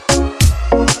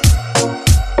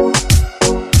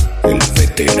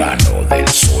veterano del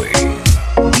swing,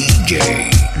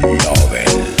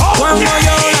 DJLOBELSD. Cuando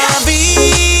yo la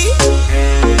vi,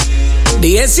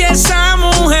 dije si esa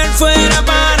mujer fuera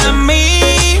para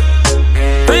mí.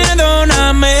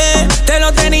 Perdóname, te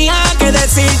lo tenía que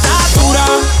decir. Está dura,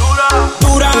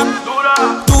 dura,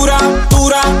 dura,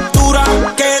 dura, dura.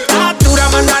 Que está dura,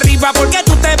 mano arriba porque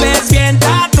tú te ves bien.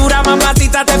 Está dura,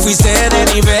 mamacita, te fuiste de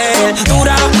nivel.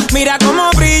 Dura, mira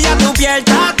cómo brilla tu piel.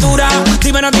 Está dura,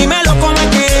 dímelo cómo es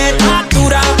que está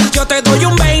dura. Yo te doy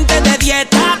un 20 de 10.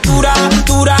 Está dura,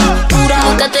 dura, dura.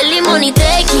 Búscate limón y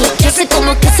tequi, que hace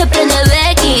como que se prende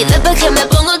Becky. Después que me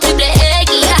pongo triple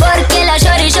X, porque la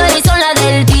shorty son las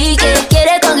del pique.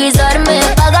 Quiere conquistarme,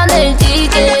 pagan el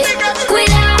ticket.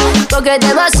 Cuidado, porque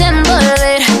te vas a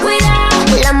envolver.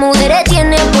 Cuidado, las mujeres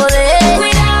tienen poder.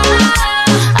 Cuidado,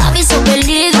 aviso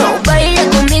peligro, baile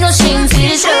conmigo sin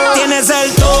filtro. Tienes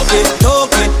el toque,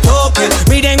 toque, toque.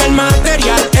 Miren el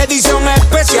material, edición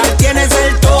especial. Tienes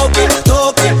el toque,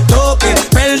 toque, toque.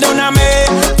 Perdóname,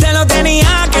 te lo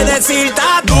tenía que decir.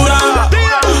 Está dura,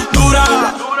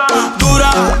 dura,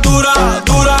 dura, dura,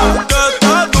 dura. Que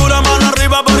está dura, mano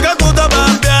arriba porque tú te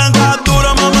ves bien. Está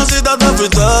dura, mamacita, te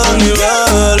fuiste de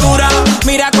nivel. Dura,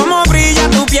 mira cómo brilla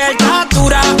tu piel. Está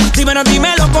dura,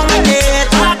 dímelo cómo es que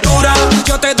está dura.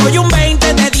 Yo te doy un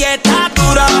 20 de 10. Está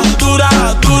dura, dura,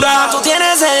 dura. Tú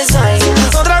tienes el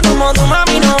size, otra como tu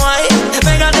mami no hay.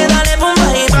 Pégate, dale, pum,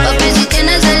 bye, bye. Papi, si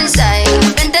tienes el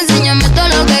size, vente, enséñame todo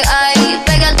lo que hay.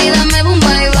 Pégate y dame boom,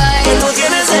 bye, bye. Tú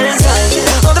tienes el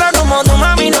size, otra como tu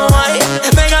mami no hay.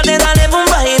 Pégate, dale, pum,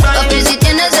 bye, bye. Papi, si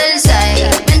tienes el size,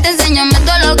 vente, enséñame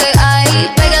todo lo que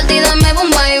hay. Pégate y dame boom,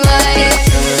 bye, bye.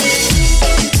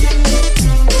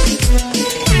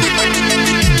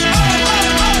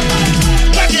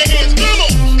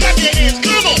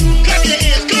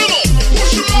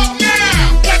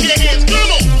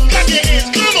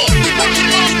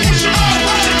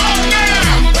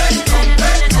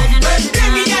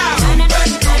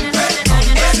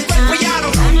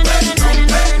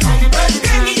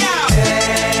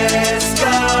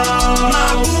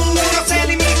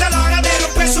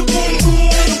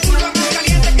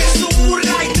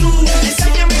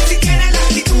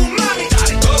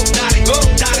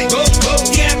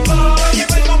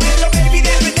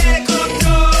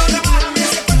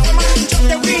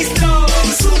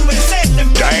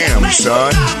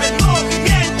 Son.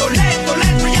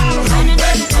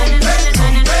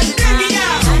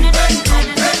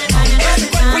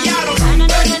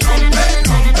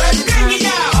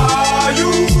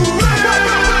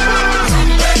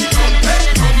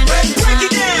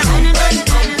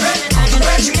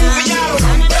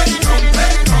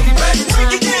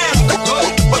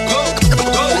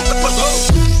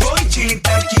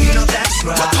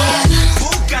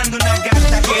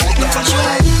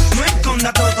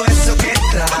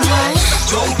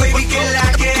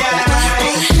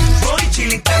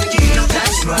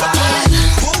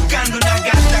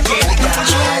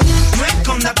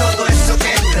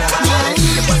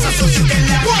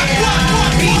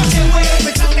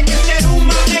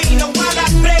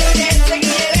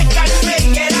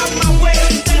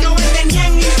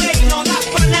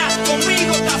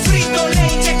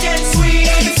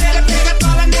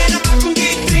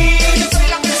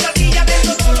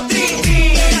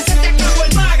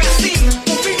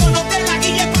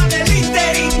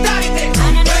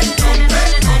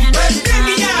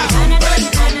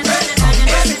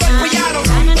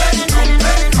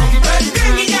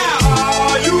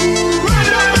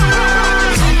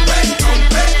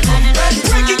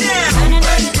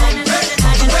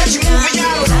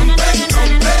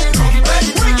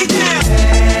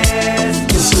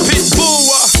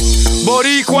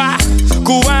 Boricua,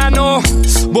 cubano,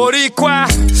 boricua,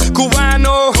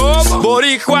 cubano,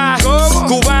 boricua,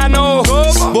 cubano,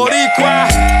 boricua.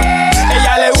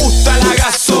 Ella le gusta la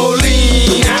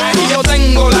gasolina y yo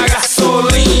tengo la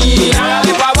gasolina.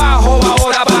 De pa' abajo,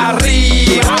 ahora pa'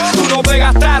 arriba. Tú no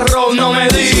pegaste arroz, no me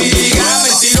digas.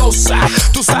 Mentirosa,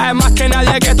 tú sabes más que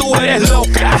nadie que tú eres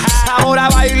loca. Ahora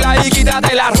baila y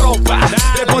quítate la ropa.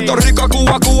 De Puerto Rico a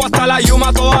Cuba, Cuba hasta la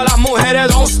Yuma. Todas las mujeres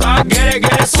don't stop, get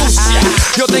sucia.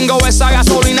 Yo tengo esa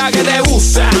gasolina que te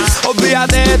gusta.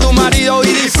 Olvídate de tu marido y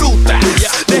disfruta.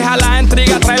 Deja la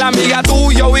intriga, trae la amiga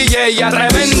tuya y ella.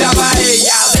 Tremenda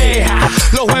paella, deja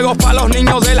los juegos para los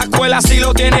niños de la escuela. Si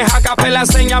lo tienes a capela,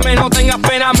 enséñame, no tengas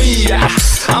pena mía.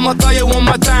 I'ma tell you one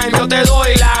more time, yo te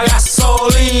doy la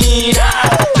gasolina.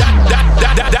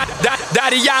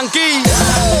 Daddy Yankee.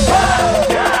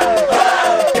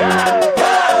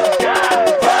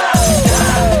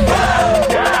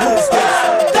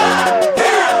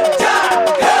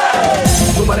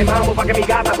 Súmale mambo pa' que mi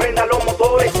gata prenda los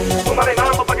motores. Súmale mambo.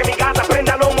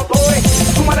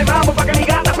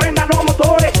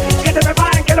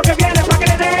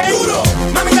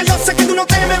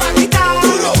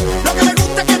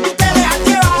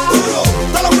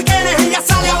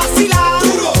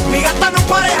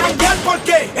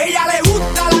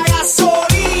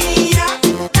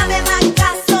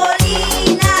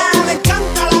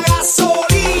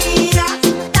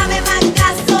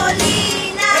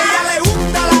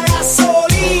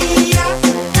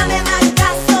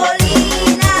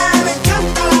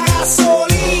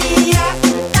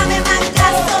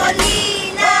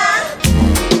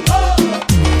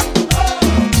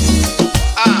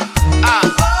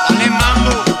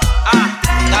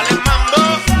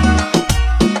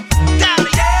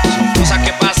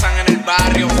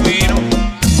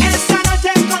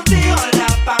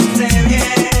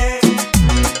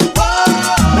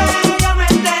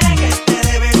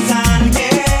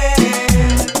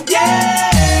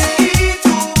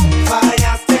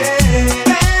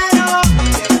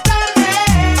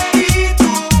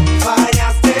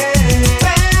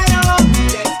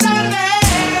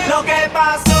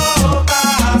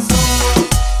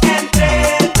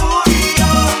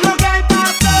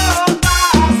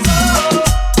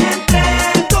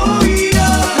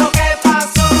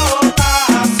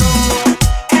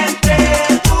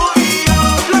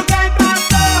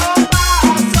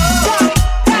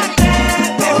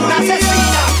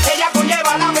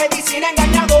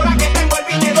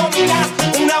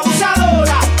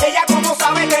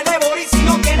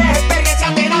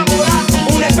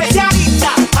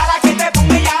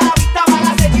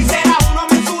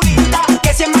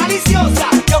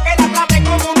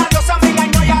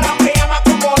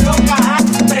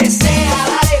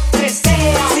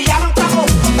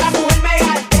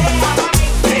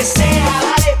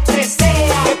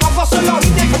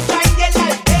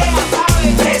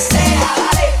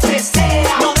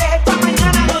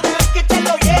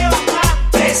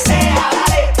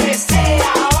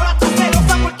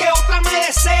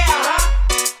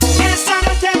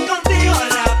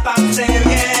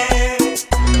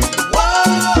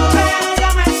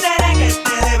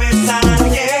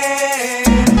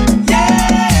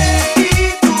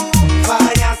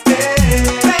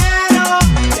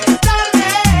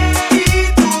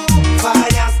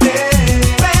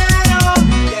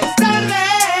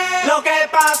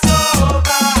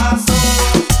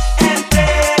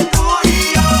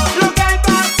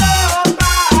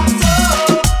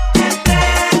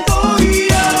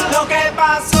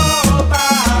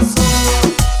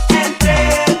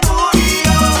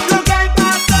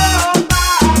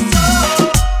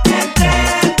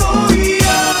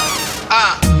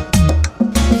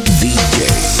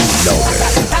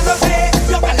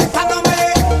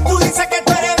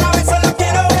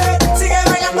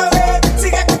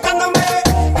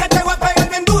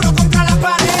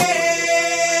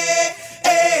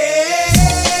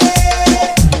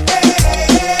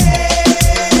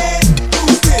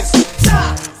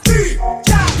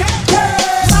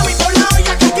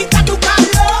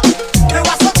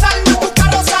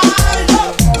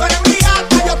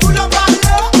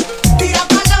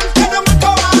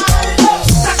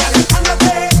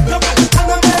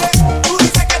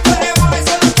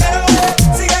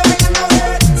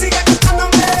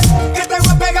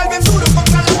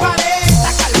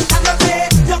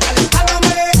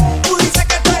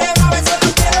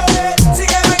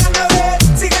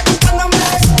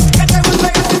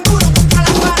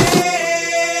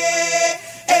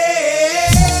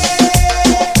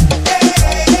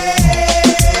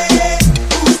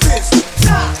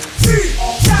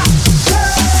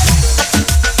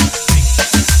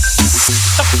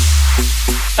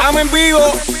 Estamos en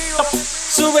vivo.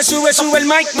 Sube el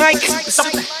mic.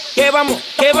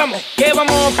 Que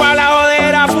vamos pa' la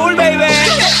jodera full, baby.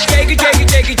 Shake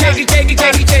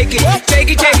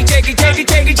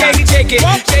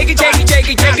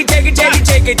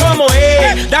it. ¿Cómo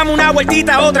es? Dame una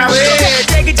vueltita otra vez.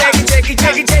 Shake it.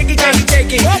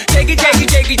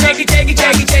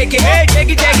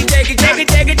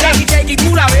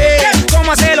 Tú la ves.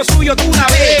 ¿Cómo hacer lo suyo? Tú la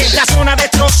ves. La zona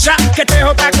destroza, que esto es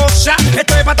otra cosa.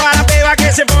 Esto es pa' todas las bebas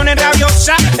que se ponen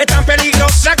rabiosas. Es tan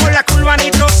peligrosa con la curva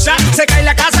nitrosa. Se cae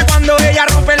la casa cuando ella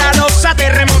rompe la losa.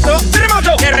 Terremoto,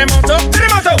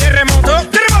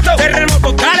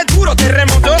 dale duro.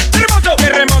 Terremoto,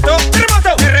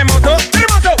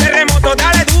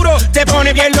 dale duro. Te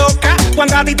pone bien loca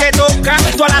cuando a ti te toca.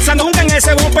 Tú a la sandunga en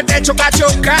ese bumper te choca.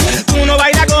 Tú no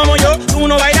bailas como yo.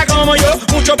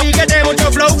 Mucho piquete,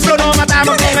 mucho flow, no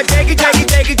matamos con el take it.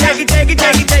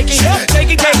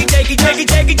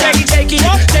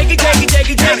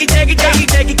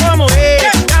 ¿Cómo es?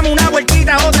 Dame una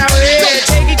vueltita otra vez.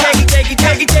 Take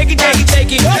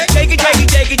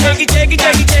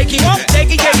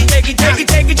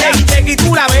it.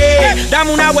 Tú la ves.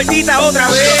 Dame una vueltita otra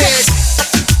vez.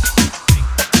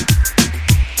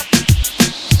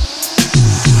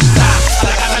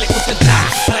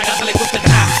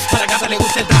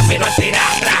 Pero será a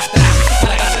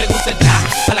la gata le gusta el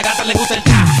trap, a la gata le gusta el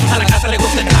trap, a la gata le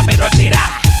gusta el trap, pero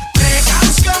será.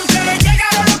 Precaución que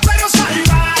llegaron los perros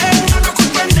salvajes, no nos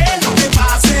comprende lo que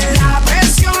pase. La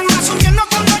presión va subiendo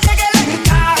cuando llegue el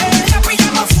encaje, la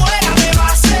pillamos fuera de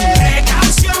base.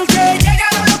 Precaución que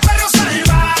llegaron los perros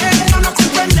salvajes, no nos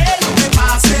comprende lo que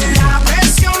pase. La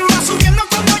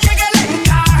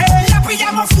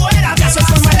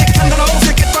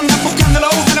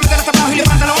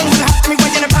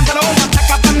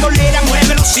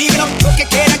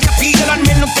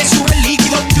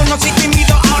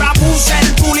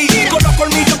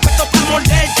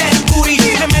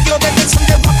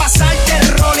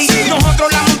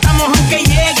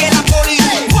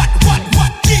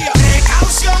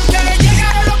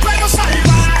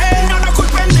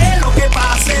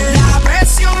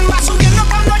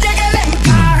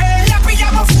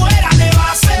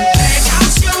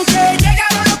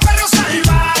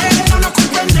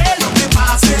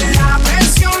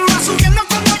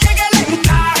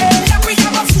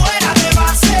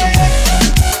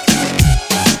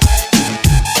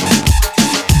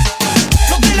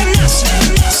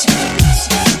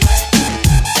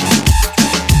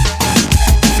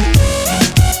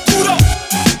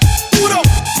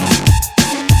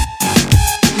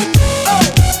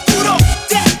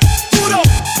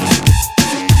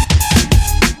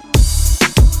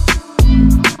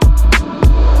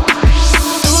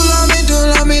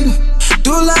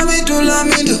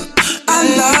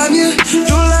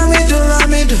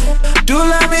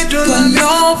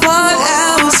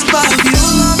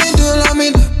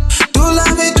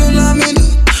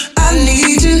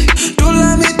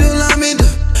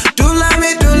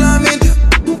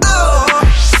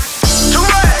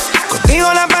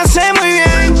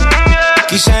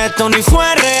esto ni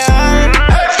fue real.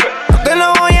 No te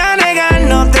lo voy a negar,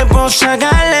 no te puedo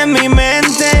sacar de mi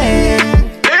mente.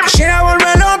 Quisiera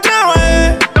volver otra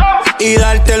vez y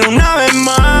dártelo una vez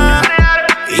más.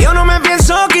 Y yo no me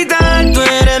pienso quitar, tú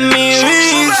eres mi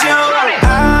vicio.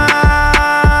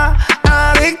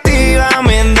 Adictiva,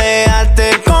 me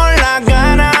dejaste con las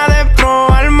ganas de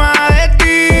probar más de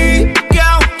ti.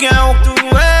 Tú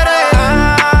eres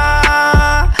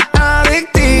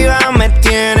adictiva, me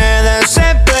tienes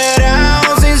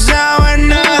desesperado sin saber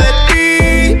nada de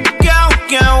ti.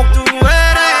 Tú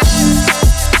eres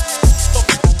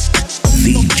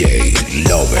DJ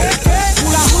Lover.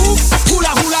 Hula hoop,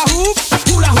 hula hula hoop,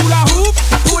 hula hula hoop,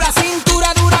 hula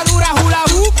cintura dura dura hula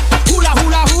hoop, hula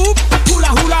hula hoop,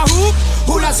 hula hula hoop,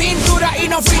 hula cintura y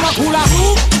no fino hula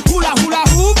hoop, hula hula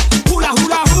hoop, hula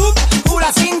hula hoop,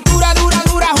 hula cintura dura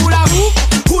dura hula hoop,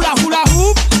 hula hula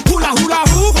hoop, hula hula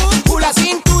hoop, hula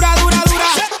cintura dura dura.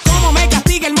 Como me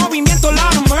castiga el movimiento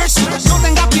Lord of Mercy. No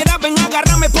tengas piedad, ven a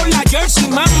agarrarme por la jersey.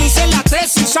 Mami, hice la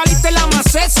tesis, saliste la más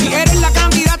sexy. Eres la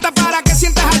candidata para que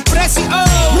sientas al presi.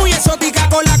 Oh, muy exótica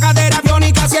con la cadera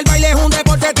biónica. Si el baile es un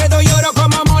deporte, te doy oro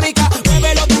como Mónica.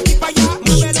 Muévelo de aquí para allá,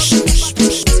 muévelo.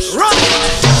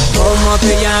 ¿Cómo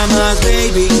te llamas,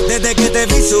 baby? Desde que te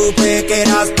vi supe que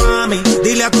eras pa' mí.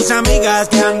 Dile a tus amigas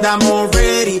que andamos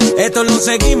ready. Esto lo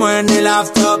seguimos en el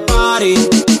after party.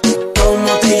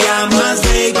 ¿Cómo te llamas,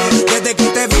 baby? Desde que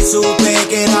te vi supe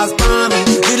que eras pa'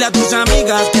 mí. Dile a tus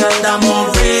amigas que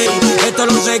andamos ready. Esto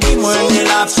lo seguimos en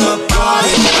el after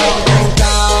party. Con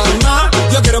calma,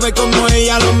 yo quiero ver cómo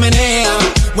ella lo menea.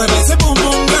 Mueve ese boom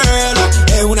boom girl.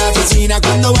 Es una asesina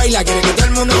cuando baila, quiere que todo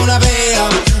el mundo la vea.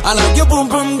 I like your boom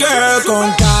boom girl.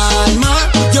 Con calma,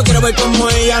 yo quiero ver cómo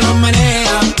ella lo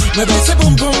menea. Mueve ese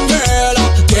boom boom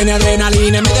girl. Tiene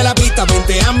adrenalina en medio de la pista,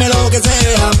 venteame lo que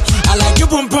sea. I like your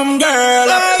boom boom girl.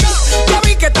 Hey, ya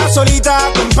vi que estás solita,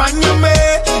 acompáñame.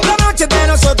 La noche de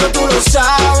nosotros tú lo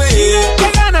sabes.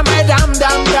 Que gana me dam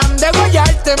de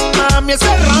guayarte, mami.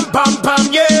 Ese ram pam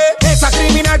pam, yeah. Esa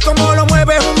criminal como lo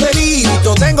mueve es un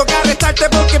delito. Tengo que arrestarte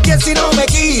porque pienso y no me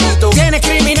quito. Tienes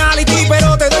criminality,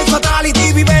 pero te doy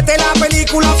fatality. Vívete la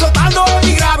película flotando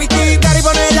en gravity. Daddy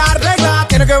pone la regla,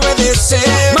 tiene que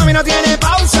obedecer. Mami no tiene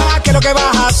pausa, ¿qué es lo que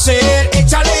vas a hacer?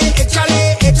 Échale,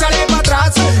 échale, échale pa'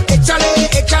 atrás. Échale,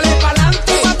 échale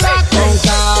pa'lante, pa' atrás. Con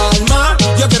calma,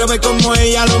 yo quiero ver cómo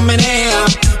ella lo menea.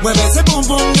 Mueve ese boom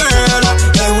boom girl.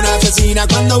 Es una asesina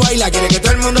cuando baila, quiere que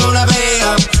todo el mundo la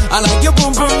vea. I like your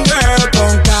boom boom girl.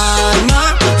 Con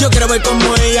calma, yo quiero ver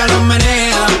cómo ella lo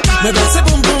menea. Mueve ese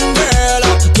boom boom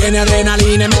girl. Tiene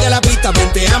adrenalina en medio de la pista,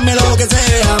 venteame lo que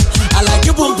sea. I like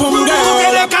your boom boom girl. Tú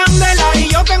tienes candela y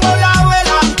yo tengo la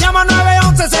vela. Llama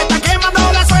 911, se está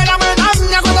quemando la suela. Me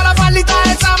daña cuando la faldita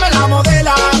esa me la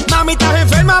modela. Mami, estás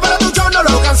enferma, pero tu show no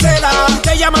lo cancela.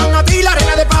 Te llaman a ti la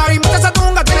reina de party. Mete esa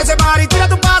tunga, tiene ese party. Tira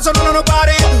tu paso, no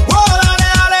pare. Oh, dale,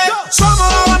 dale.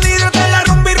 Somos los bandidos de la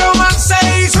rumba y romance.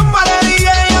 Y zumba de DJ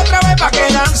otra vez pa' que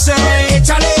lance.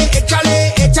 Échale,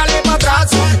 échale, échale pa' atrás.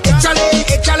 Échale,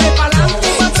 échale pa'lante,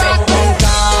 pa' atrás. Con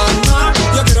calma,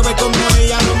 yo quiero ver cómo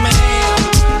ella lo menea.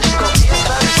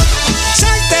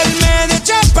 Salte el medio,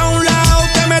 echa pa' un lado.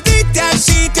 Te metiste al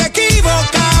sitio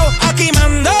equivocado. Aquí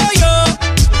mando yo.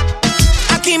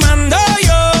 Aquí mando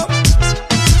yo.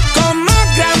 Con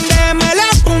más grande me la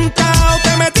he apuntado.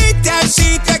 Te metiste al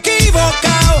sitio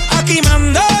equivocado. Aquí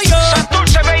mando yo.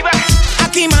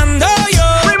 Aquí mando yo.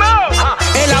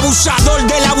 El abusador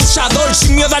del abusador,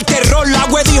 sin miedo al terror. La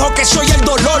web dijo que soy el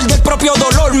dolor del propio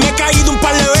dolor. Me he caído un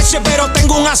par de veces, pero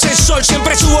tengo un ascensor.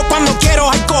 Siempre subo cuando quiero,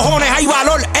 hay cojones, hay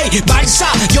valor. Ey, balsa,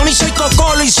 yo ni soy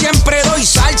cocolo y siempre doy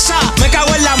salsa. Me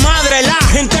cago en la madre, la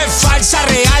gente es falsa,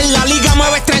 real. La liga me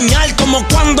va a extrañar como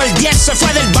cuando el 10 se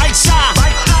fue del Barça.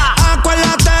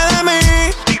 Acuérdate de mí,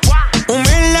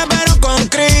 humilde pero con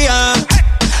cría.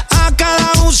 A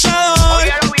cada abusador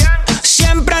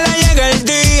siempre le llega el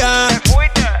día.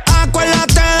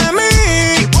 Acuérdate de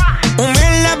mí,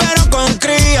 humilde pero con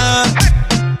cría.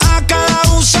 A cada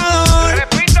abusador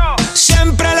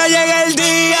siempre le llega el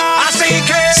día. Así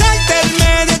que salte el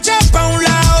medio, echa pa' un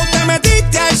lado. Te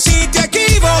metiste al sitio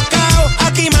equivocado.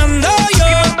 Aquí mando yo.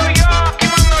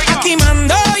 Aquí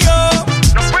mando yo.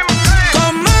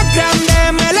 Con más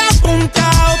grande me la he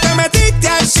apuntado. Te metiste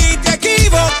al sitio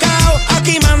equivocado.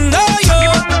 Aquí mando yo.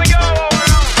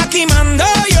 Aquí mando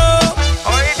yo.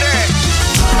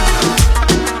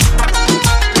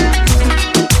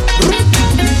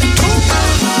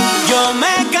 Yo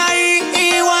me caí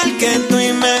igual que tú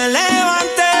y me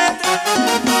levanté.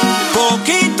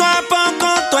 Poquito a poco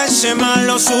todo ese mal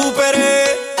lo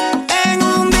superé. En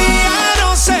un día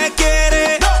no se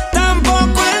quiere,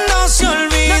 tampoco él no se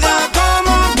olvida.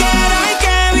 Como quiera hay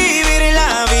que vivir.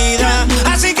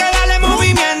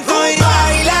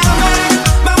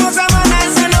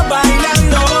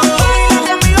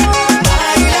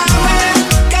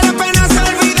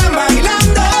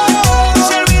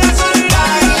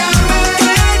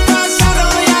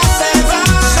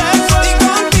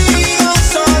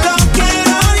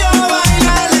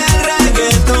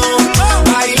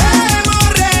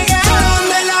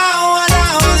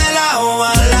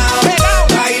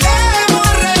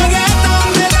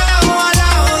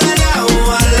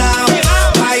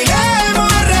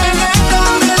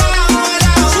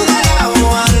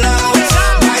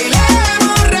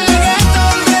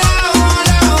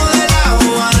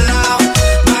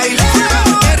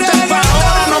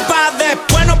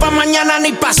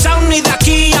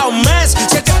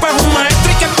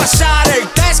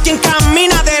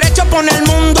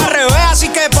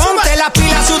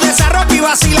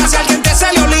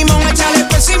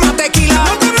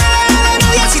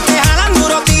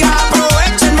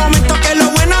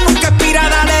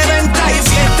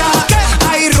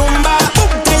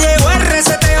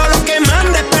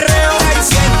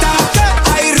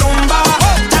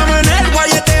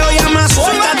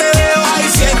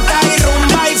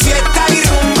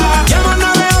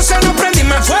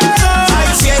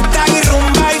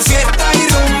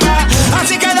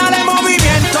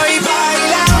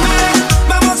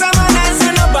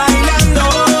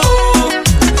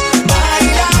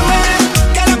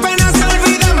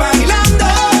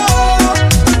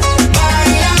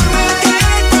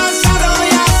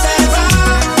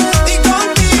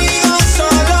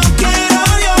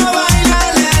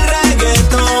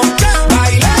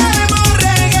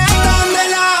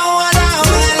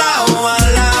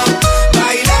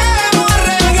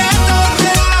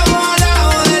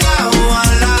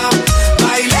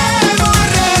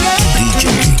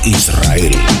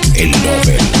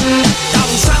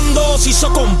 se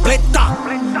hizo completa.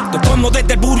 Te pongo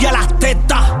desde el booty a las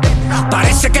tetas.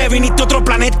 Parece que viniste a otro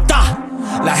planeta.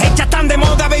 Las hechas están de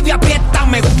moda, baby, aprieta.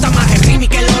 Me gusta más el remix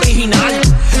que el original.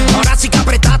 Ahora sí que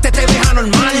apretaste, te ves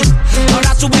anormal.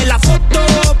 Ahora sube la foto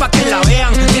pa' que la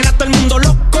vean. Tiene a todo el mundo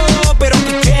loco, pero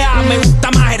piquea. Me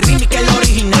gusta más el remix que el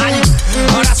original.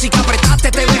 Ahora sí que apretaste,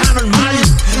 te ves anormal.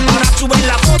 Ahora sube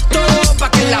la foto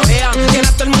pa' que la vean. Tiene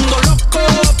a todo el mundo loco,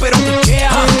 pero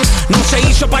piquea. No se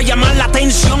hizo pa' llamar la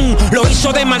atención. Lo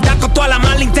hizo de maldad con toda la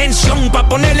mala intención. Pa'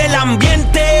 ponerle el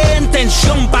ambiente en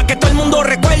tensión. Pa' que todo el mundo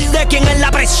recuerde quién es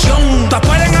la presión. Todas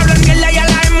pueden hablar mierda y a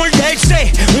la vez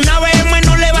morderse. Una vez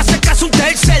menos le va a hacer caso un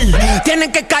tercer.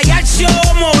 Tienen que callarse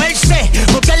o moverse,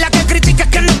 porque la que critica es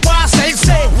que no puede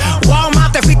hacerse. Wow,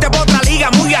 ma, te fuiste por otra liga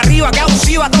muy arriba, que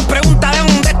abusiva. Dos preguntas de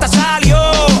dónde esta salió.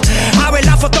 A ver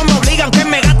la foto me obligan que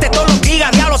me gaste todos los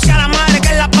gigas. Diablo sea la madre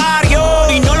que la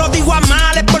parió. Y no lo digo a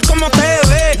mal, es por cómo te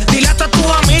ves. Dile a todas tus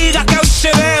amigas que hoy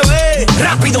se bebe.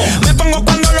 Rápido, me pongo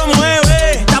cuando lo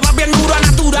mueve. Estaba bien duro a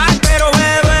natural, pero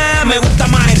bebe. Me gusta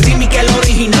más el remix que el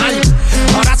original.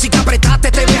 Ahora sí que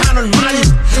apretaste, te ves anormal.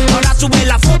 Ahora sube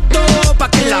la foto pa'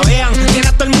 que la vean. Tiene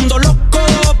a todo el mundo loco,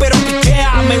 pero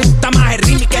piquea. Me gusta más el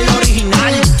remix que el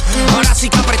original. Ahora sí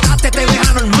que apretaste, te ves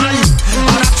anormal.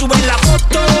 Ahora sube la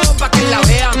foto pa' que la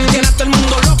vean. Tiene a todo el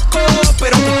mundo loco,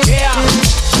 pero piquea.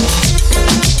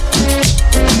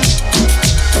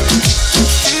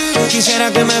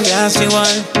 Quisiera que me veas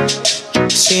igual,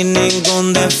 sin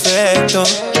ningún defecto.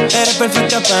 Eres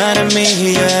perfecta para mí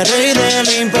y yo el rey de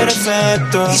lo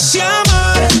imperfecto. Y si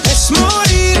amar es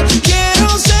morir,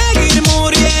 quiero seguir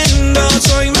muriendo.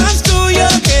 Soy más tuyo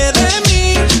que de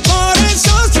mí, por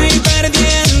eso estoy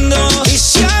perdiendo. Y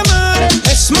si amar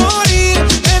es morir,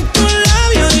 en tu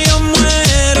labio yo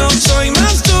muero. Soy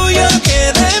más tuyo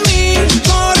que de mí,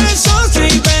 por eso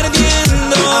estoy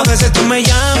perdiendo. A veces tú me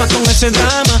llamas con ese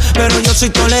drama, pero yo soy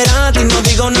tolerante y no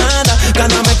digo nada.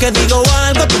 Cada vez que digo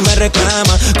algo tú me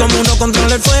reclamas. Como uno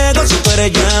controla el fuego si tú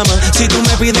eres llama. Si tú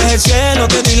me pides el cielo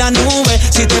te doy la nube.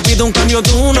 Si te pido un cambio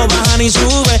tú no bajas ni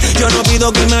subes. Yo no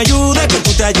pido que me ayudes, que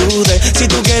tú te ayudes. Si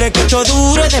tú quieres que esto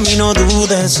dure, de mí no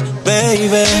dudes,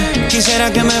 baby.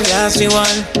 Quisiera que me veas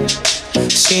igual,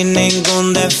 sin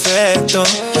ningún defecto.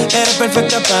 Eres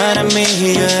perfecta para mí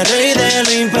y yo el rey de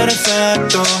lo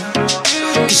imperfecto.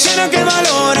 Quisiera que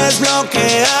valores lo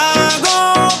que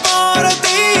hago por ti.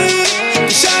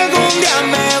 Y si algún día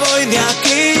me voy de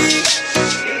aquí,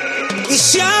 y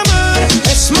si amar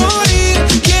es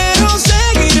morir, quiero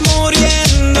seguir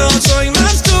muriendo. Soy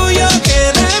más tuyo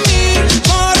que de mí,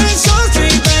 por eso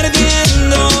estoy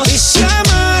perdiendo. Y si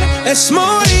amar es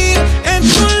morir, en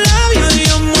tu labio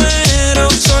yo muero.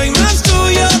 Soy más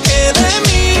tuyo que de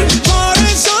mí, por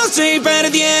eso estoy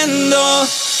perdiendo.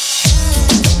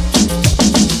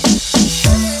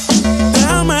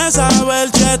 Saber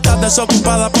si estás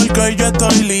desocupada porque hoy yo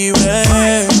estoy libre.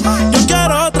 Yo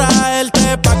quiero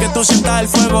traerte pa' que tú sientas el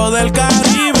fuego del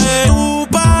Caribe. Tu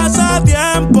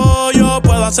pasatiempo, yo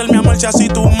puedo hacer mi amor si así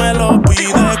tú me lo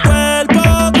pides. Cuerpo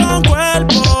con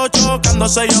cuerpo,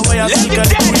 chocándose yo voy a hacer que el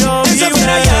tuyo vibre. Esa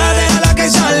fiera ya, déjala que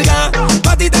salga.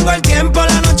 Pa' ti tengo el tiempo,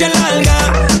 la noche es larga.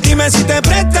 Dime si te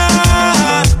presta,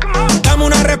 dame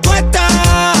una respuesta.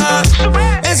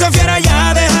 Esa fiera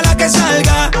ya, déjala que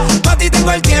salga. Pa' ti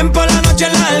tengo el tiempo, la noche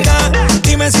es larga.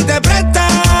 Dime si te presta,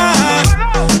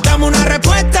 dame una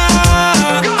respuesta.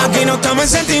 Aquí no estamos en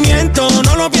sentimiento,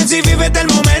 no lo pienses y vívete el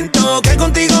momento. Que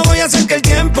contigo voy a hacer que el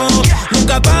tiempo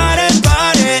nunca pare,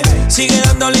 pare. Sigue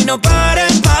dándole y no pare,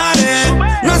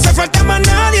 pare. No hace falta más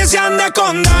nadie, se anda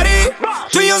con Dari.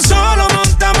 Tú y yo solo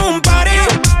montamos un party.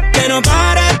 Que no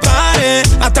pare, pare.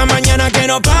 Hasta mañana que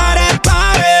no pare,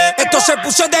 pare. Esto se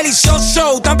puso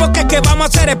delicioso. Tampoco es que vamos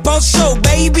a ser esposos,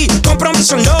 baby.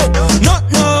 Compromiso no, no,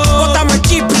 no. Botamos el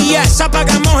GPS,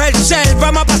 apagamos el cel.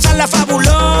 Vamos a pasarla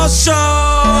fabuloso.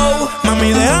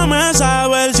 Mami, déjame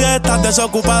saber si estás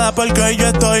desocupada porque hoy yo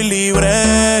estoy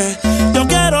libre. Yo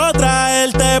quiero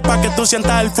traerte pa' que tú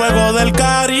sientas el fuego del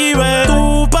Caribe.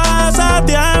 Tu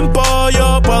pasatiempo,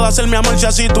 yo puedo hacer mi amor si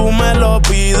así tú me lo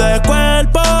pides.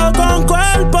 Cuerpo con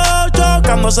cuerpo,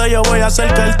 chocándose yo voy a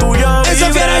hacer que el tuyo vibre.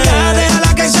 Esa fiera ya,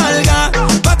 déjala que salga.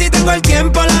 Pa' ti tengo el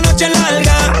tiempo, la noche es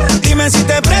larga. Dime si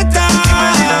te presta,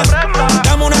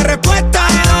 dame una respuesta.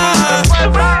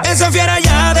 Esa fiera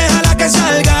ya, déjala que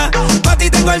salga. Pa' ti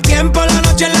tengo el tiempo, la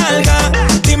noche es larga.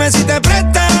 Dime si te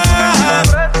presta,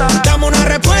 dame una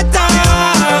respuesta.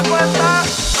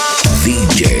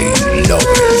 DJ Lobe.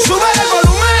 Sube el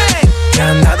volumen, que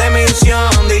anda de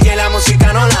misión, DJ la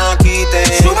música no la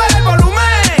quite. sube el volumen.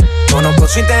 Conozco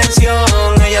su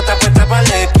intención, ella está puesta para el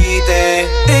desquite.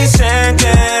 Dicen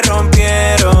que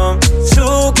rompieron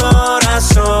su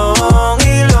corazón.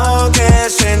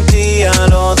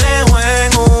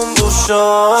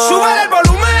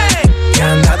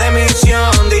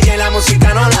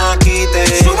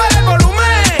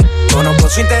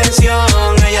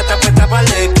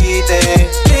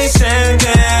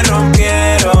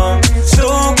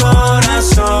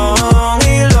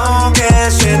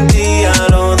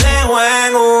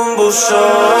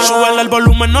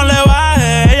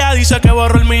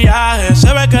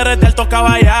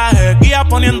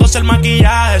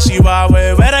 maquillaje. Si va a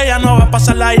beber, ella no va a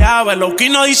pasar la llave. Low-key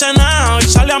no dice nada, hoy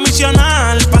sale a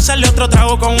misionar. Pásale otro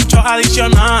trago con un shot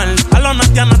adicional. A los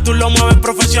nastianas tú lo mueves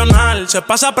profesional. Se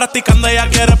pasa practicando, ella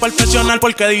quiere perfeccionar.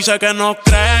 Porque dice que no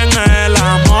cree en el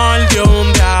amor. De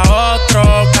un día a otro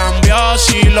cambió.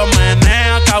 Si lo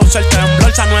menea, causa el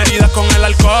temblor. Sanó heridas con el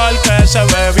alcohol que se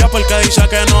bebió. Porque dice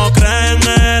que no cree en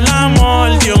el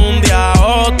amor. De un día a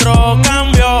otro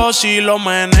cambió. Si lo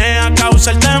menea,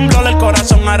 causa el temblor. El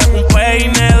corazón hará un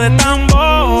peine de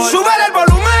tambor. ¡Súbele el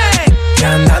volumen! Que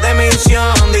anda de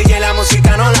misión, DJ, la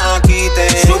música no la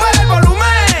quite. ¡Súbele el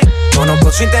volumen!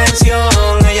 Conozco su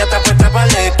intención, ella está puesta para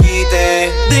le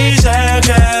quite. Dice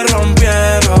que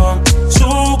rompieron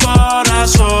su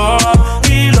corazón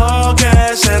y lo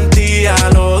que sentía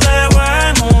lo dejó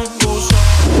en un buzón.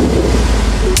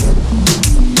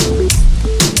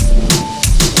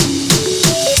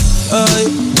 Ay,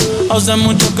 hace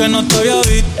mucho que no te había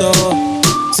visto.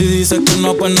 Si dices que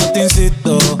no, pues no te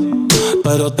insisto.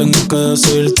 Pero tengo que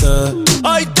decirte,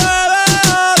 hoy te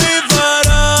veo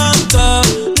diferente.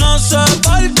 No sé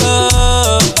por qué.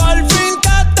 Por fin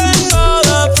te tengo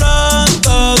de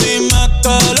frente. Dime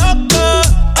qué lo que.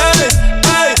 Ey,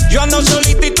 ey, yo ando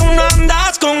solito y tú no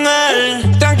andas con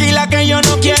él. Tranquila que yo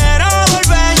no quiero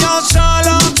volver, yo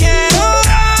solo quiero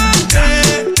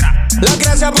darte las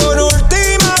gracias por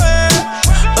última vez.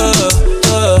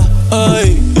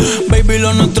 Baby,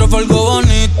 lo nuestro fue algo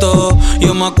bonito.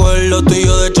 Yo me acuerdo tú y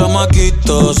yo de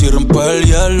chamaquito. Si rompes el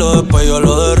hielo, después yo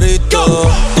lo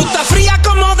derrito. Tú estás fría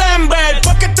como Denver,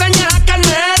 porque extrañas a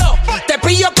Carmelo. Te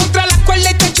pillo contra la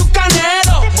cuerda y te echo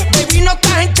canelo. Baby, no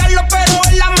estás en Carlos, pero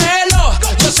en la Melo.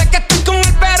 Yo sé que estás con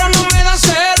él, pero no me dan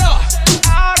celo.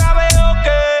 Ahora veo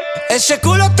que ese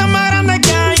culo está más grande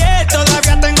que ayer.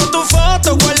 Todavía tengo tu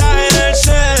foto guardada en el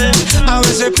cel. A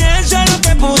veces pienso en lo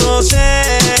que pudo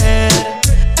ser.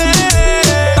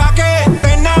 Pa' que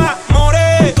te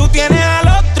enamores, tú tienes al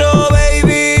otro,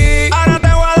 baby. Ahora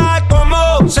te voy a dar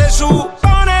como se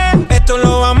supone. Esto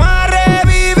lo vamos a arreglar.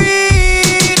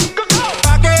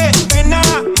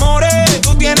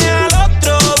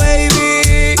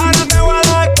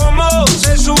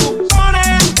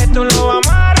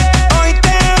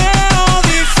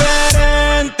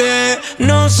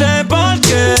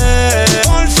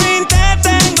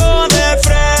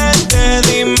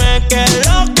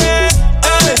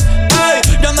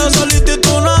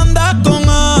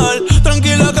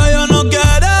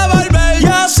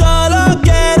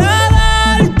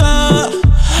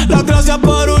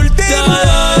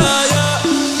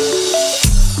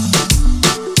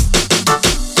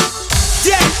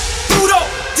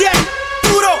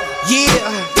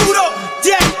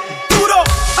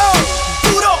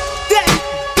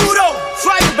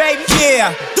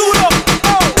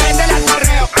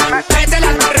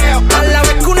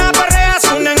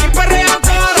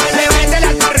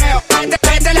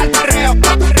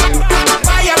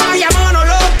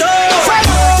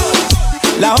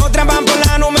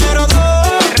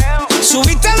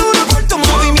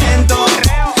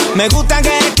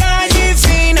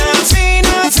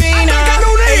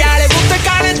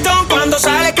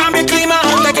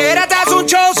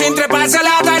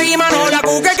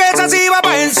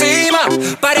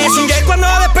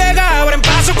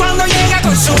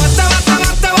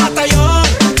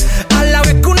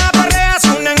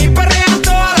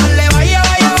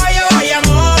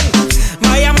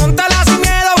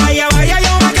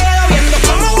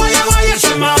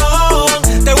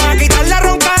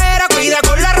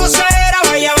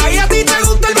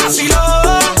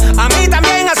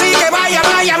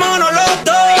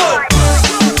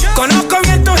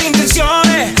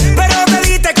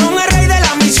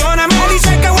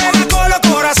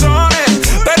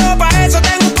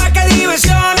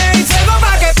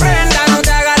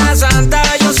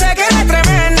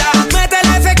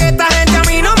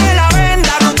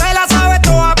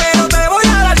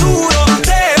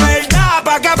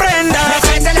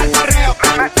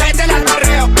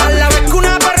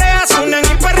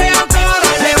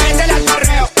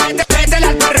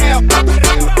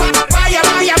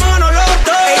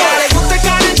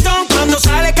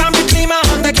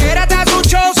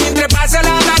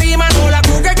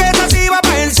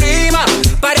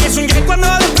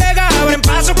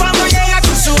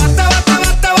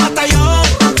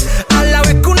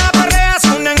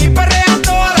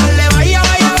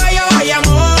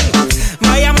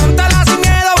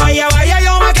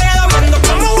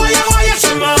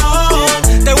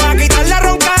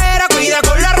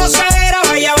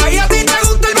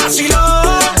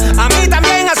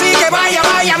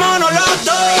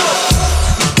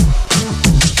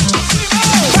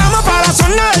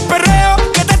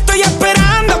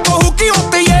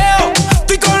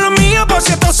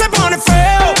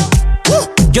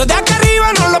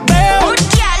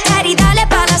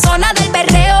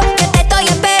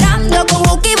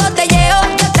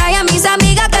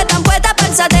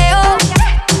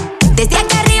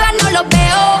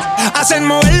 Hacer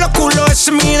mover los culos,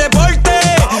 ese es mi deporte.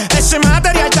 Ese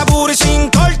material está puro y sin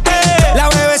corte. La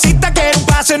bebecita quiere un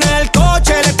pase en el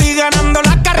coche. Le estoy ganando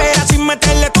la carrera sin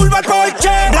meterle turbo al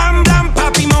Porsche. Blam, blam,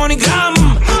 papi,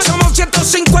 MoneyGram. Somos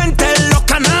 150 en los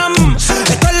Canam.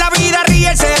 Esto es la vida, ríe,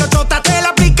 el 08 te la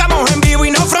aplicamos en vivo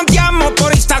y nos fronteamos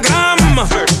por Instagram.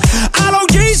 A los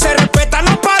G se respeta,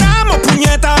 nos paramos,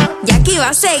 puñeta. Yankee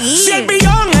va a seguir. Si el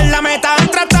billón es la meta, han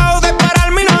tratado de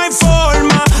pararme y no hay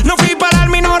forma. No fui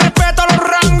pararme y no respeto los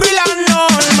rangos y las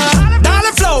normas.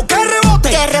 Dale flow, que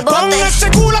rebote. Que rebote. Pon ese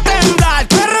culo a temblar,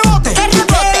 que rebote. Que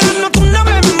rebote. No, tú una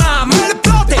vez más, me lo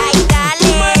explote. Ay,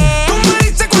 dale. Tú me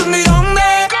dices cuándo y dónde.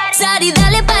 Sari,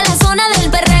 dale pa' la zona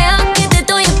del perreo, que te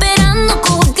estoy esperando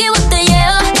con whisky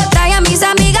botelleo. Yo traje a mis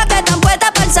amigas que están puestas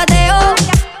para el sateo.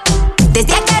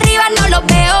 Desde aquí arriba no los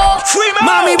veo.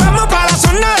 Mami, vamos pa' la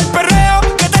zona del perreo,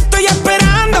 que te estoy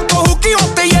esperando con whisky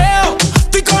botelleo.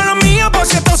 Estoy con los míos por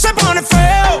si esto se pone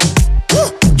feo.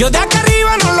 Yo de acá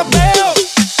arriba no los veo.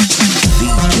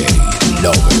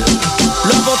 DJLOBELSD.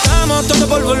 Lo botamos todo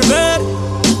por volver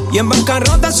y en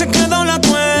bancarrota se quedó la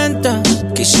cuenta.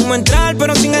 Quisimos entrar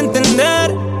pero sin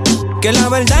entender que la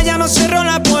verdad ya nos cerró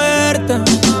la puerta.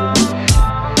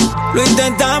 Lo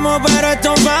intentamos pero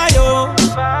esto falló.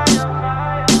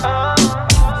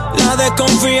 La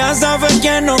desconfianza fue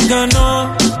quien nos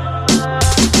ganó.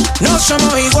 No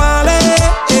somos iguales,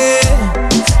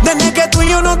 Desde que tú y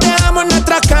yo nos dejamos en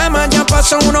nuestra cama ya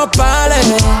pasó unos pales.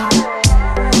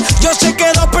 Yo sé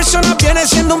que dos personas vienen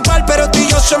siendo un par, pero tú y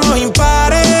yo somos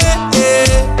impares.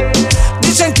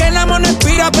 Dicen que el amor no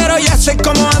expira, pero ya sé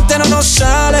como antes no nos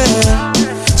sale.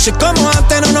 Sé como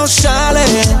antes no nos sale.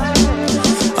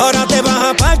 Ahora te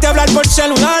vas aparte a hablar por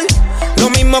celular. Lo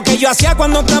mismo que yo hacía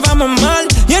cuando estábamos mal.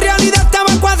 Y en realidad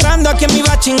estaba cuadrando a quién me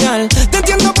iba a chingar. Te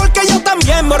entiendo porque yo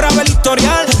también borraba el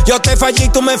historial. Yo te fallé y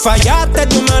tú me fallaste.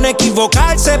 Tu mano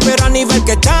equivocarse, pero a nivel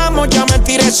que estamos ya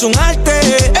mentir es un arte.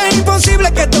 Es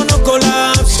imposible que esto no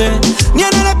colapse. Ni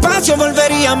en el espacio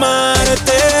volvería a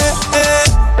amarte.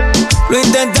 Lo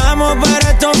intentamos pero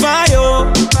esto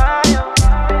falló.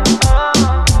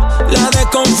 La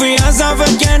desconfianza fue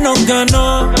quien nos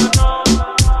ganó.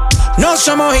 No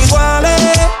somos iguales,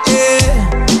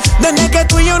 Desde que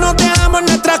tú y yo nos dejamos en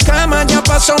nuestra cama ya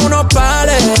pasó unos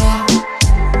pares.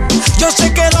 Yo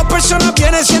sé que dos personas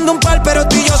vienen siendo un par, pero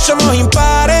tú y yo somos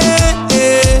impares.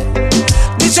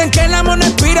 Dicen que el amor no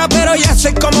expira, pero ya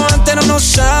sé como antes no nos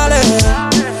sale.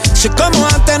 Sé como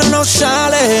antes no nos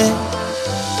sale.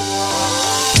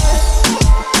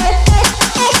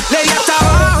 Le di hasta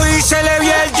abajo y se le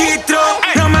vio el gistro.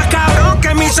 No más cabrón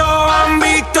que mis ojos han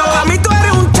visto. A mí tú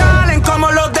eres un challenge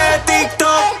como los de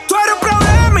TikTok. Tú eres un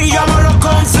problema y yo amo los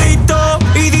conflictos.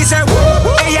 Y dice,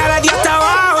 ella le dio hasta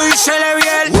abajo y se le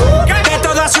vio el de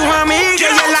todas sus amigas,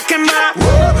 ella es la que más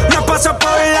nos pasó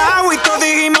por el agua y todos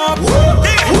dijimos,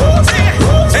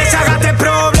 esa gata es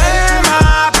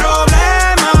problema,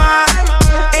 problema.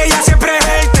 Ella siempre es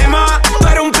el tema. Tú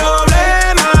eres un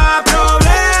problema,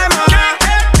 problema.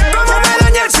 ¿Cómo me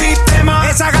daña el sistema?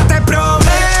 Esa gata es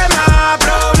problema,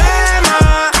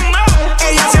 problema.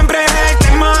 Ella siempre es el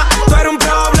tema. Tú eres un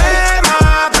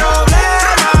problema,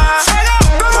 problema.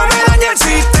 ¿Cómo me daña el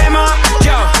sistema?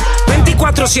 Yo,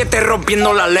 24/7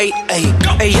 rompiendo la ley, ey.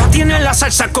 Ella tiene la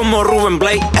salsa como Rubén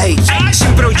Blade, ey.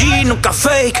 Siempre OG, nunca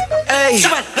fake, ey.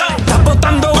 Está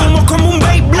botando humo como un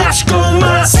babe blast con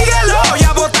más. Síguelo,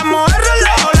 ya botamos el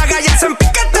reloj. La galla se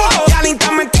empiquetó, ya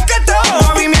linda me etiquetó.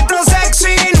 Movimiento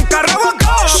sexy, nunca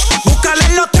robocó. Búscale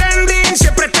en los trending,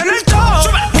 siempre está en el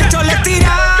top. Muchos le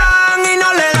tiran y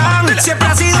no le dan. Siempre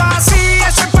ha sido así,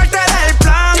 eso es parte del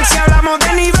plan. Si hablamos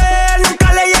de nivel,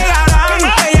 nunca le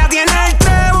llegarán. Ella tiene el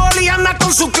trébol y anda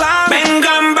con su clan.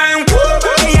 Vengan, ven,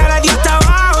 ella le dio hasta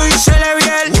abajo y se le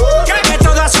vio el de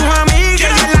todas sus amigas,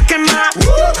 ella es la que más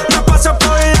nos pasó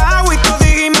por el agua y todos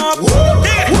dijimos,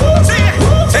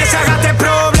 esa gata es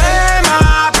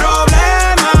problema,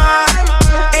 problema.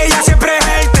 Ella siempre es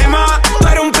el tema. Tú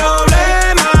eres un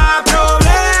problema,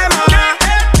 problema.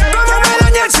 ¿Cómo me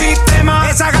daña el sistema?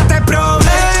 Esa gata es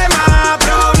problema,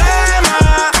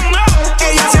 problema.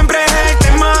 Ella siempre es el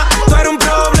tema. Tú eres un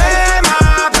problema,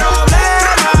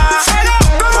 problema.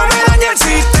 ¿Cómo me daña el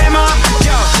sistema?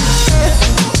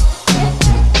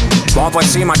 Vamos por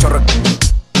encima, chorro.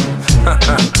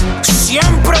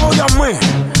 Siempre voy a mí,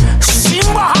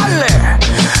 sin bajarle.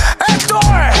 Esto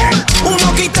es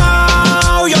uno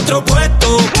quitado y otro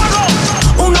puesto.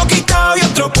 Uno quitado y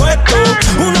otro puesto.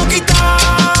 Uno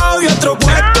quitado y otro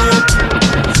puesto.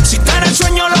 Si está en el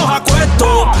sueño los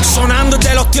acuesto. Sonando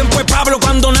desde los tiempos de Pablo,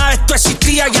 cuando nada de esto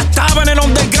existía. Ya estaba en el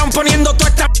underground poniendo toda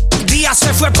esta día.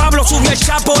 Se fue Pablo, subió el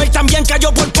chapo. Él también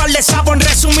cayó por par de sapos. En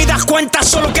resumidas cuentas,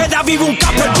 solo que queda vivo un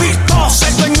capo, el Big Boss,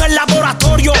 el dueño del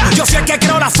laboratorio. Yo fui el que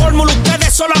creó la fórmula,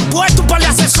 ustedes solo han puesto un par de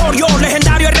accesorios.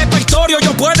 Legendario el repertorio,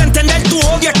 yo puedo entender tu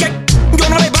odio, es que yo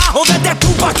no le bajo desde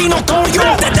Tupac y notorio.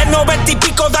 Desde el 90 y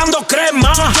pico dando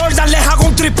crema. Jordan les hago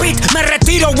un tripit, me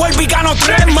retiro, vuelvo y gano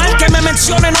 3 más. El que me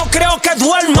mencione no creo que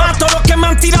duerma. Todos los que me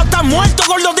han tirado están muertos,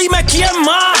 gordo, dime quién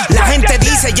más. La gente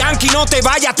dice, Yankee, no te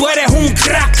vayas, tú eres un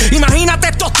crack. Imagínate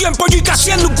estos tiempos, yo y que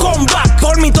haciendo un comeback.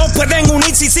 Por mí todos pueden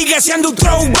unirse y sigue siendo un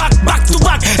throwback. Back to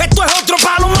back, esto es otro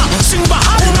palo más, sin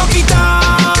bajar. Uno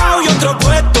quitado y otro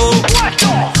puesto.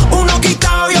 Uno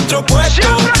quitado y otro puesto.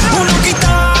 Uno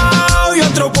quitado y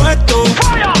otro puesto.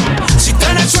 Si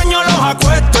tienes sueño los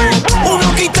acuesto.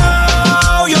 Uno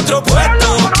quitado y otro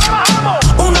puesto.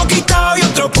 Uno quitado y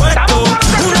otro puesto.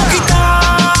 Uno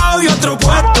quitado y otro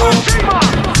puesto.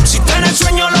 Si tienes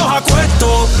sueño los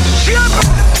acuesto.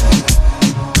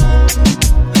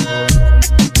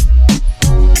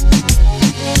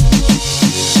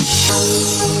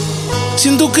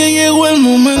 Siento que llegó el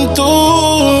momento.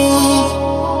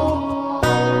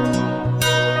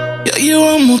 Ya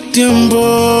llevamos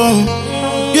tiempo.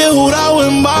 Yo he jurado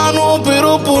en vano,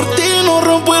 pero por ti no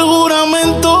rompo el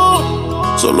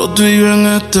juramento. Solo tú y yo en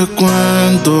este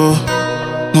cuento.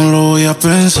 No lo voy a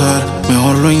pensar,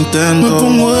 mejor lo intento. Me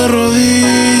pongo de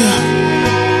rodillas.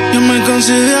 Ya me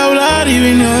cansé de hablar y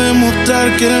vine a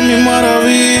demostrar que eres mi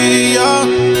maravilla.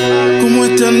 Como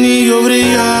este anillo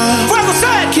brilla.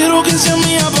 Quiero que sea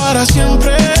mía para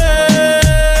siempre.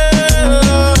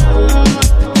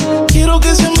 Quiero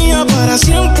que sea mía para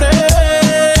siempre.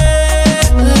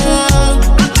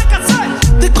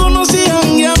 Te conocí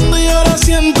jangueando y ahora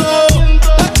siento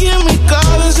aquí en mi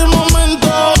cabeza el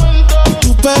momento.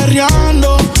 Tú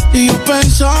perreando y yo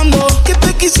pensando que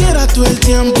te quisiera todo el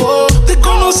tiempo. Te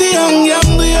conocí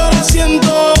jangueando y ahora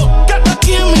siento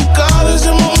aquí en mi cabeza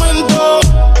el momento.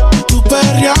 Tú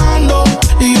perreando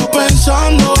y yo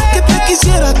pensando que te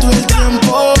quisiera todo el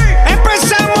tiempo.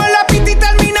 Empezamos en la pista y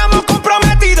terminamos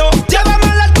comprometidos.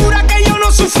 Llévame a la altura que yo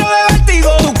no sufro de vértigo.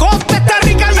 Tu costa está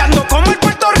rica y ando como el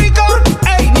Puerto Rico.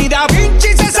 Ey, ni Da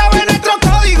Vinci se sabe nuestro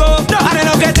código. Haré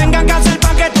lo que tengan que hacer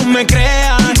pa' que tú me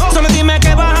creas. Solo dime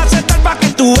qué vas a aceptar pa' que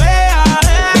tú veas.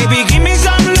 Baby, give me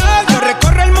some love, yo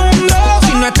recorro el mundo.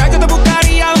 Si no estás yo te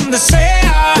buscaría donde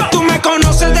sea. Tú me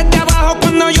conoces desde abajo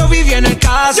cuando yo viví en el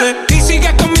case. Y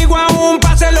sigues conmigo aún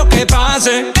pase lo que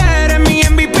pase. Eres mi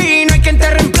MVP, no hay quien te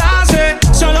reemplace.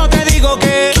 Solo te digo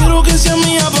que quiero que sea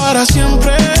mía para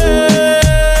siempre.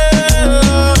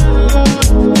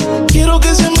 Quiero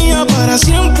que sea mía para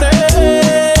siempre.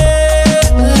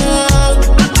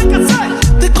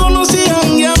 Te conocí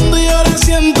jangueando y ahora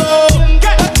siento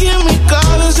aquí en mi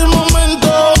cabeza el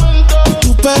momento.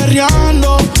 Tú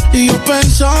perreando y yo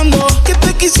pensando que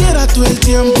te quisiera todo el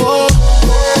tiempo.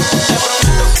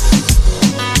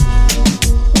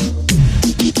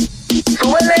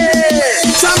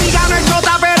 su amiga no es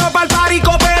gota, pero pa'l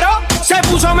parico, pero se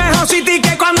puso mejor City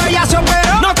que cuando ella se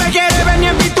operó. No te quiere ver ni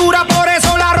en pintura, por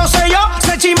eso la rocé yo.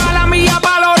 Se chima la mía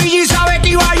pa' la orilla y sabe que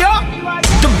iba yo.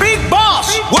 The Big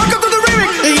Boss, welcome to the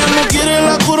remix. Ella no quiere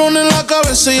la corona en la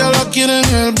cabeza, ella la quiere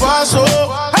en el vaso.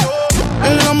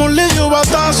 El amor le dio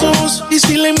batazos y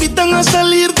si la invitan a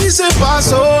salir dice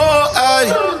paso.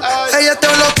 Ay. Ella te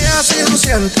bloquea si no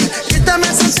siente, quítame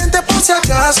se siente por si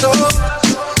acaso.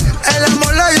 El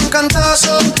amor le dio un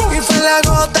cantazo y fue la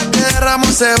gota que derramó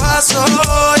ese vaso,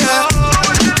 yeah.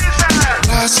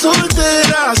 Las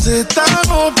solteras están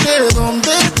ok,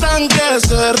 ¿dónde están? Que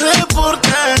se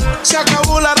reporten. Se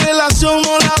acabó la relación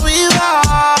o la vida.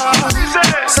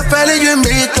 Se pelea y yo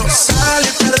invito. Sal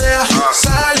y perrea,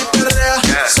 sal y perrea,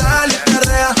 sal y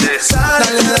perrea, sal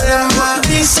y perrea.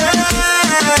 Dice,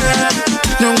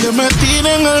 y aunque me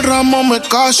tiren el ramo me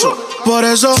caso. Por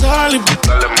eso sal y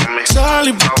perrea.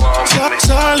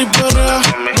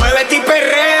 Muévete y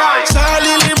perrea. Sal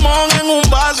y limón en un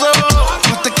vaso.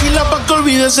 Más tequila pa' que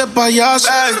olvide ese payaso.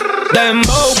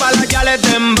 Dembow, pa' las yales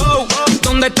dembow.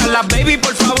 ¿Dónde están las baby?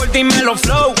 Por favor dímelo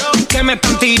flow. Que me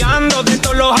están tirando de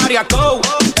todos los áreas go.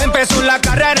 Empezó la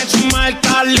carrera en su mal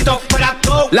Carlito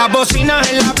Plato. Las bocinas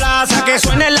en la plaza, que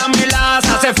suene la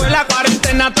melaza. Se fue la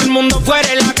cuarentena, todo el mundo fuera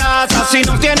de la casa. Si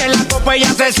no tiene la copa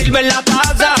ella se sirve en la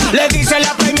taza. Le dice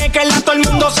la premia que la todo el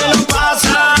mundo se lo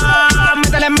pasa.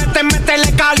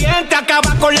 Métele caliente.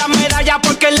 Acaba con la medalla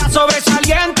porque es la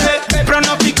sobresaliente. El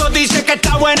pronóstico dice que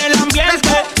está bueno el ambiente.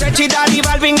 Sechidar y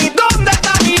Balvin, ¿y dónde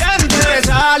está mi gente?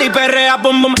 Sal y perrea,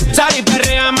 bum bum. Sal y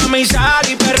perrea, mami, sal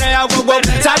y perrea, wow wow.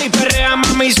 Sal y perrea,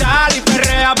 mami, sal y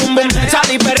perrea, bum bum.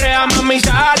 Sal y perrea, mami,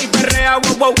 sal y perrea,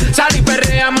 wow wow. Sal y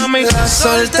perrea, mami,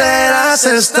 solteras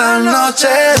esta noche,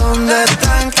 ¿dónde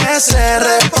están que se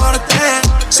reporten?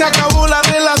 Se acabó la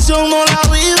relación, no la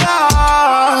vida.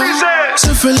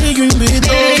 Sé feliz, yo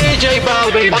invito. DJ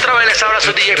Balvin. Otra vez les habla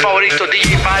su DJ favorito,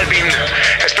 DJ Balvin.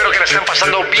 Espero que la estén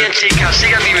pasando bien, chicas.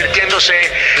 Sigan divirtiéndose.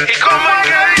 ¿Y cómo es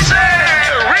que dice?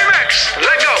 Remix,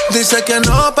 let's go. Dice que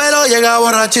no, pero llega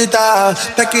borrachita.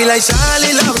 Tequila y sal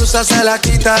y la blusa se la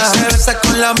quita. Se besa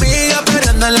con la amiga,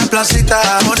 perreando en la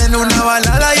placita. Ponen una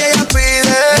balada y ella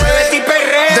pide. Muévete y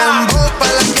perrea. Dembow pa'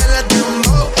 la que le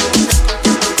dembow.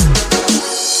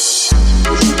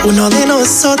 Uno de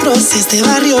nosotros es de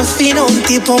barrio fino, un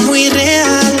tipo muy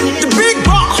real. The Big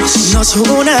Boss. Nos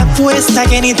jugó una apuesta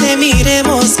que ni te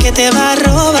miremos, que te va a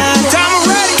robar. Time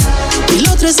ready. El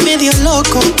otro es medio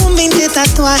loco, con 20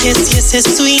 tatuajes y ese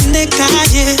swing de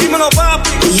calle. Dímelo, papi.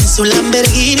 Y en su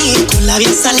Lamborghini con la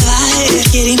vida salvaje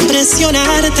quiere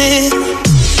impresionarte.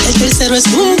 El tercero es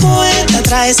un poeta,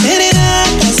 trae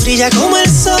serenatas, brilla como el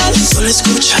sol. Solo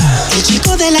escucha. El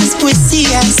chico de las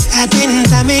poesías,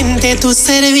 atentamente tu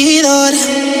servidor.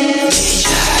 Bella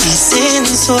y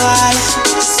sensual,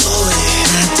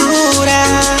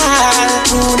 sobrenatural.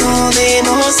 Uno de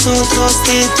nosotros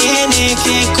te tiene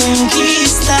que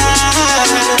conquistar.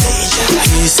 Bella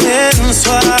y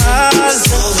sensual,